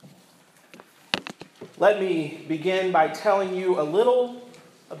let me begin by telling you a little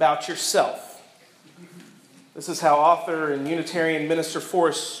about yourself. This is how author and Unitarian minister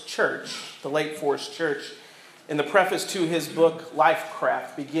Forrest Church, the late Forrest Church, in the preface to his book,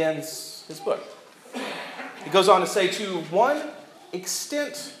 Lifecraft, begins his book. He goes on to say, to one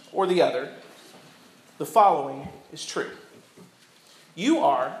extent or the other, the following is true. You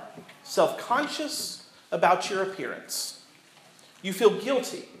are self-conscious about your appearance. You feel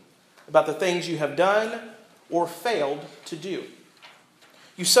guilty about the things you have done or failed to do.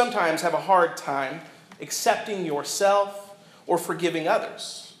 You sometimes have a hard time accepting yourself or forgiving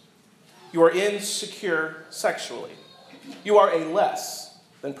others. You are insecure sexually. You are a less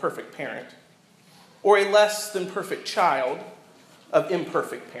than perfect parent, or a less than perfect child of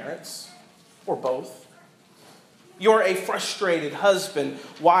imperfect parents, or both. You're a frustrated husband,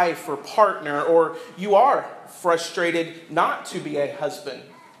 wife, or partner, or you are frustrated not to be a husband,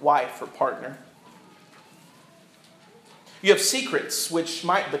 wife, or partner. You have secrets which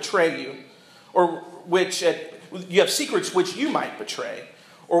might betray you, or you have secrets which you might betray,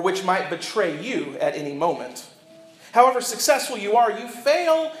 or which might betray you at any moment. However successful you are, you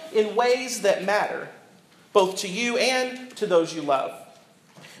fail in ways that matter, both to you and to those you love.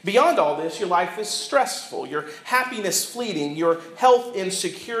 Beyond all this, your life is stressful, your happiness fleeting, your health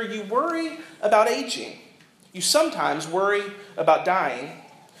insecure. You worry about aging. You sometimes worry about dying.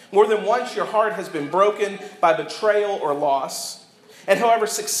 More than once, your heart has been broken by betrayal or loss. And however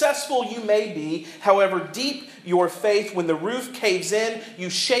successful you may be, however deep your faith, when the roof caves in, you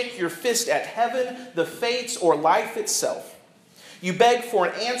shake your fist at heaven, the fates, or life itself. You beg for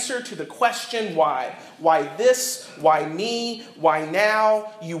an answer to the question, why? Why this? Why me? Why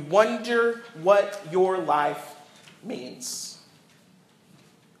now? You wonder what your life means.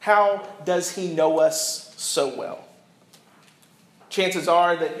 How does he know us so well? Chances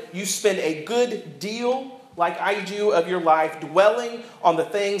are that you spend a good deal, like I do, of your life dwelling on the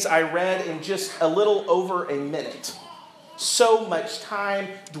things I read in just a little over a minute. So much time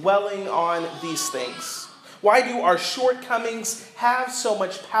dwelling on these things. Why do our shortcomings have so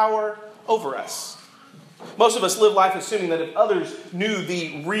much power over us? Most of us live life assuming that if others knew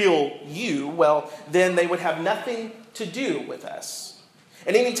the real you, well, then they would have nothing to do with us.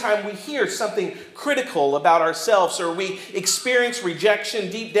 And anytime we hear something critical about ourselves or we experience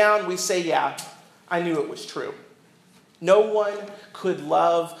rejection, deep down we say, yeah, I knew it was true. No one could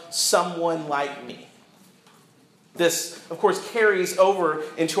love someone like me. This, of course, carries over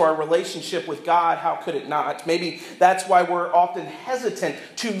into our relationship with God. How could it not? Maybe that's why we're often hesitant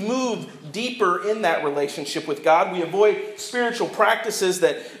to move deeper in that relationship with God. We avoid spiritual practices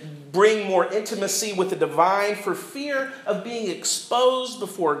that bring more intimacy with the divine for fear of being exposed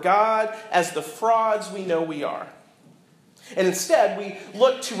before God as the frauds we know we are. And instead, we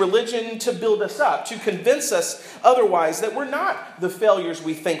look to religion to build us up, to convince us otherwise that we're not the failures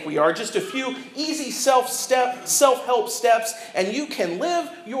we think we are. Just a few easy self-help steps, and you can live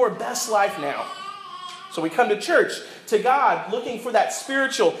your best life now. So we come to church, to God, looking for that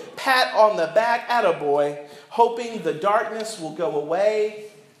spiritual pat on the back, attaboy, hoping the darkness will go away,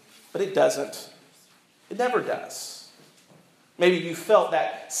 but it doesn't. It never does. Maybe you felt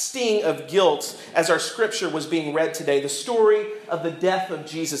that sting of guilt as our scripture was being read today, the story of the death of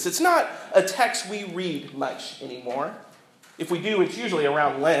Jesus. It's not a text we read much anymore. If we do, it's usually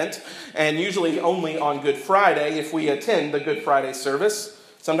around Lent, and usually only on Good Friday if we attend the Good Friday service.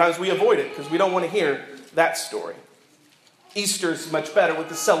 Sometimes we avoid it because we don't want to hear that story. Easter's much better with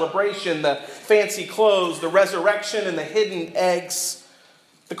the celebration, the fancy clothes, the resurrection, and the hidden eggs.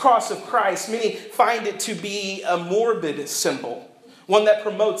 The cross of Christ, many find it to be a morbid symbol, one that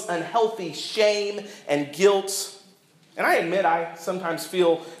promotes unhealthy shame and guilt. And I admit I sometimes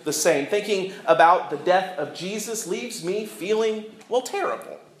feel the same. Thinking about the death of Jesus leaves me feeling, well,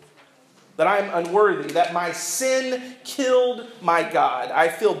 terrible. That I'm unworthy, that my sin killed my God. I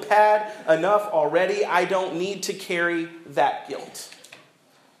feel bad enough already. I don't need to carry that guilt.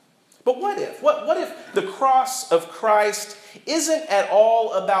 But what if? What if the cross of Christ isn't at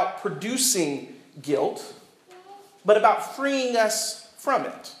all about producing guilt, but about freeing us from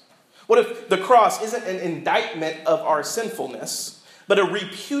it? What if the cross isn't an indictment of our sinfulness, but a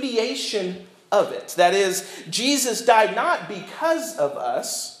repudiation of it? That is, Jesus died not because of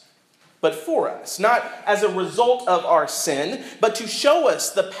us, but for us. Not as a result of our sin, but to show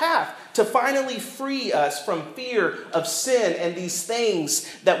us the path to finally free us from fear of sin and these things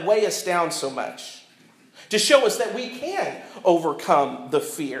that weigh us down so much. To show us that we can overcome the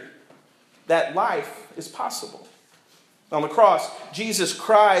fear, that life is possible. On the cross, Jesus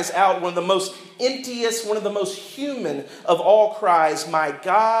cries out one of the most emptiest, one of the most human of all cries, my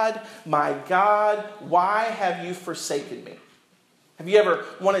God, why have you forsaken me?" Have you ever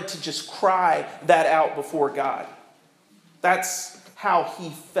wanted to just cry that out before God? That's how he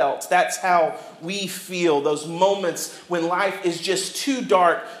felt. That's how we feel. Those moments when life is just too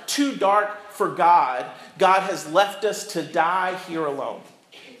dark for God. God has left us to die here alone.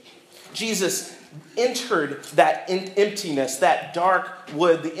 Jesus entered that emptiness, that dark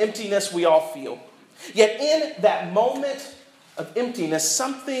wood, the emptiness we all feel. Yet in that moment of emptiness,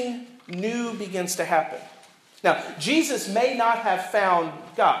 something new begins to happen. Now, Jesus may not have found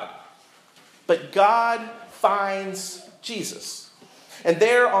God, but God finds Jesus. And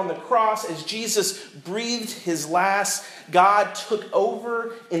there on the cross, as Jesus breathed his last, God took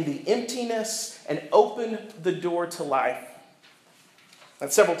over in the emptiness and opened the door to life.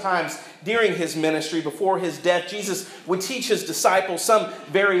 And several times during his ministry, before his death, Jesus would teach his disciples some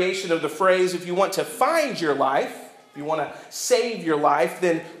variation of the phrase, if you want to find your life, if you want to save your life,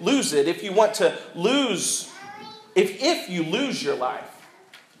 then lose it. If you want to lose, if you lose your life,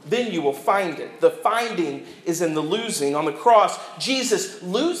 then you will find it. The finding is in the losing. On the cross, Jesus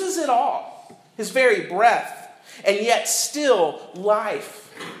loses it all, his very breath, and yet still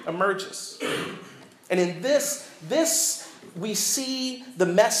life emerges. And in this we see the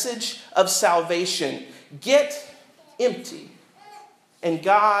message of salvation. Get empty, and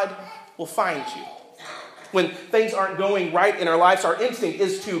God will find you. When things aren't going right in our lives, our instinct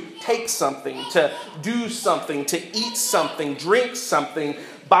is to take something, to do something, to eat something, drink something,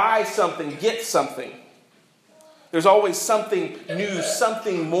 buy something, get something. There's always something new,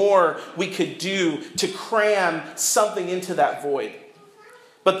 something more we could do to cram something into that void.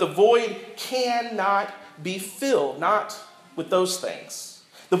 But the void cannot be filled, not with those things.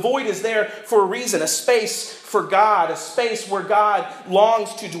 The void is there for a reason, a space for God, a space where God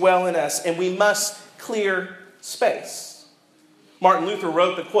longs to dwell in us, and we must clear space. Martin Luther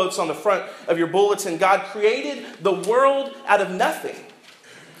wrote the quotes on the front of your bulletin. God created the world out of nothing.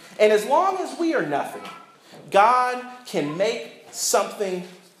 And as long as we are nothing, God can make something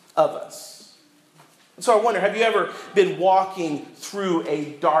of us. So I wonder, have you ever been walking through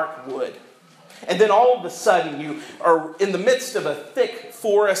a dark wood? And then all of a sudden you are in the midst of a thick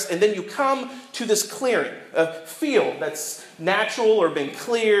forest, and then you come to this clearing, a field that's natural or been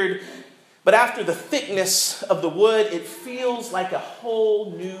cleared. But after the thickness of the wood, it feels like a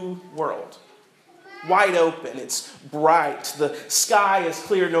whole new world. Wide open, it's bright, the sky is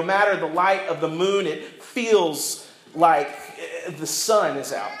clear. No matter the light of the moon, it feels like the sun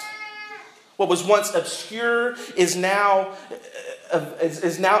is out. What was once obscure is now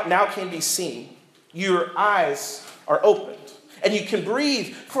can be seen. Your eyes are opened, and you can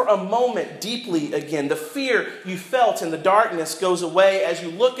breathe for a moment deeply again. The fear you felt in the darkness goes away as you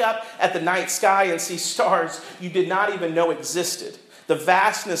look up at the night sky and see stars you did not even know existed. The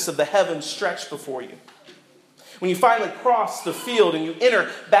vastness of the heavens stretched before you. When you finally cross the field and you enter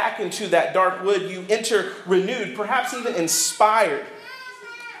back into that dark wood, you enter renewed, perhaps even inspired.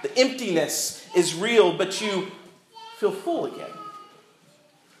 The emptiness is real, but you feel full again.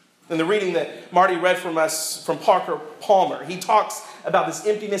 In the reading that Marty read from us from Parker Palmer, he talks about this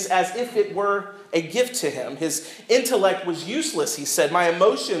emptiness as if it were a gift to him. His intellect was useless, he said. My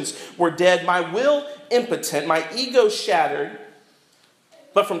emotions were dead, my will impotent, my ego shattered.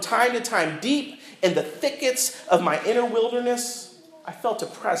 But from time to time, deep in the thickets of my inner wilderness, I felt a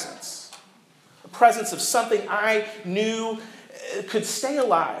presence of something I knew could stay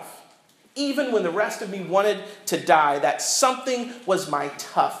alive. Even when the rest of me wanted to die, that something was my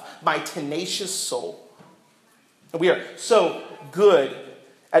tough, my tenacious soul. And we are so good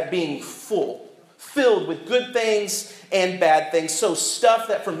at being filled with good things and bad things, so stuffed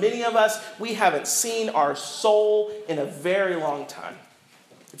that for many of us, we haven't seen our soul in a very long time.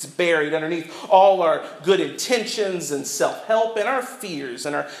 It's buried underneath all our good intentions and self-help and our fears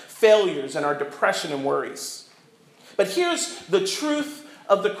and our failures and our depression and worries. But here's the truth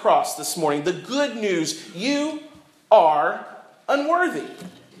of the cross this morning. The good news: you are unworthy.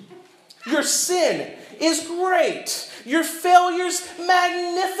 Your sin is great. Your failures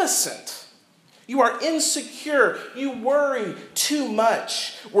magnificent. You are insecure. You worry too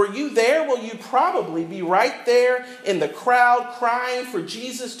much. Were you there? Well, you'd probably be right there in the crowd crying for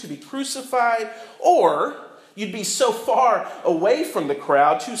Jesus to be crucified. Or you'd be so far away from the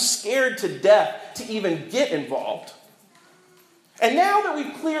crowd, too scared to death to even get involved. And now that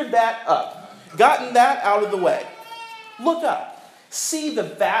we've cleared that up, gotten that out of the way, look up. See the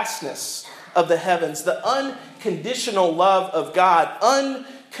vastness of the heavens, the unconditional love of God,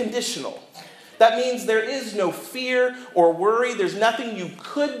 unconditional. That means there is no fear or worry. There's nothing you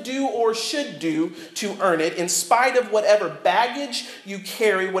could do or should do to earn it, in spite of whatever baggage you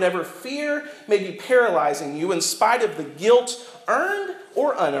carry, whatever fear may be paralyzing you, in spite of the guilt, earned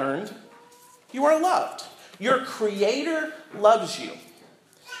or unearned. You are loved. Your Creator loves you.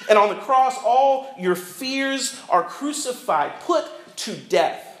 And on the cross, all your fears are crucified, put to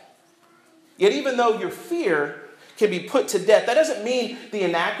death. Yet even though your fear can be put to death, that doesn't mean the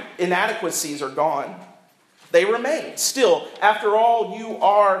inadequacies are gone. They remain. Still, after all, you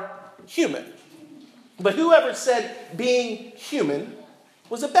are human. But whoever said being human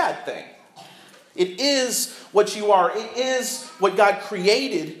was a bad thing? It is what you are. It is what God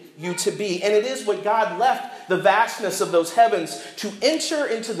created you to be. And it is what God left the vastness of those heavens to enter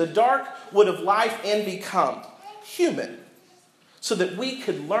into the dark wood of life and become human, so that we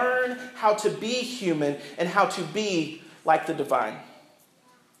could learn how to be human and how to be like the divine.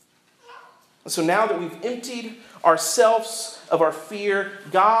 And so now that we've emptied ourselves of our fear,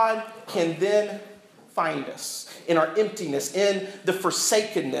 God can then find us in our emptiness, in the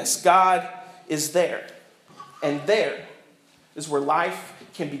forsakenness. God is there. And there is where life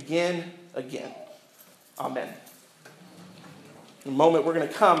can begin again. Amen. In a moment, we're going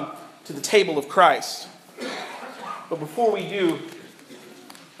to come to the table of Christ. But before we do,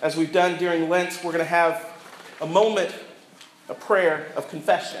 as we've done during Lent, we're going to have a moment, a prayer of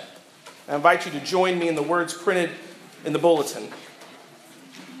confession. I invite you to join me in the words printed in the bulletin.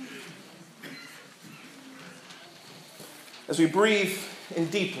 As we breathe in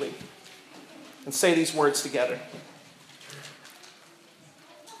deeply and say these words together.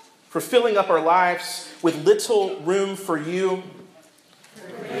 For filling up our lives with little room for you.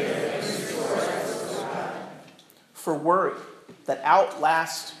 For worry that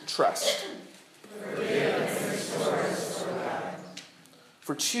outlasts trust.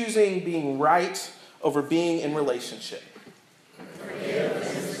 For choosing being right over being in relationship.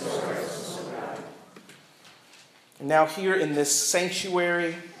 And now here in this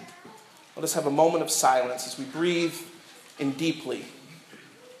sanctuary, let us have a moment of silence as we breathe in deeply.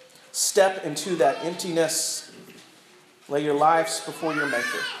 Step into that emptiness. Lay your lives before your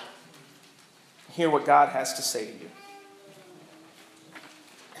Maker. Hear what God has to say to you.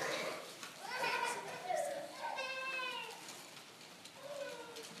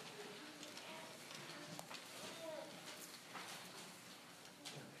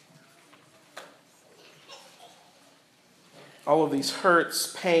 All of these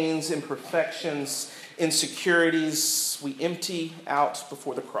hurts, pains, imperfections, insecurities, we empty out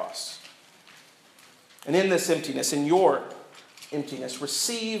before the cross. And in this emptiness, in your emptiness,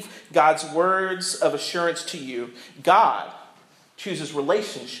 receive God's words of assurance to you. God chooses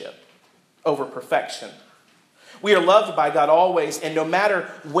relationship over perfection. We are loved by God always, and no matter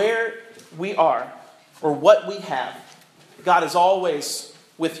where we are or what we have, God is always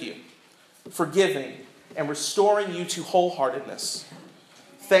with you, forgiving and restoring you to wholeheartedness.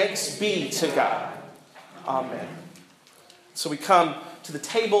 Thanks be to God. Amen. So we come to the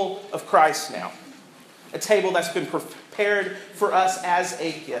table of Christ now. A table that's been prepared for us as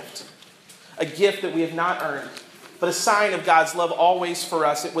a gift. A gift that we have not earned, but a sign of God's love always for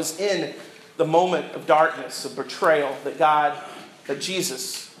us. It was in the moment of darkness, of betrayal, that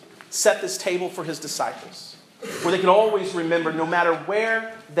Jesus set this table for his disciples, where they could always remember, no matter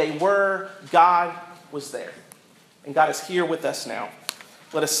where they were, God was there. And God is here with us now.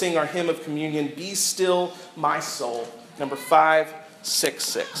 Let us sing our hymn of communion, Be Still My Soul, number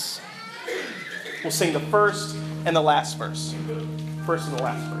 566. We'll sing the first and the last verse. First and the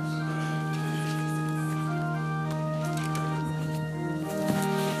last verse.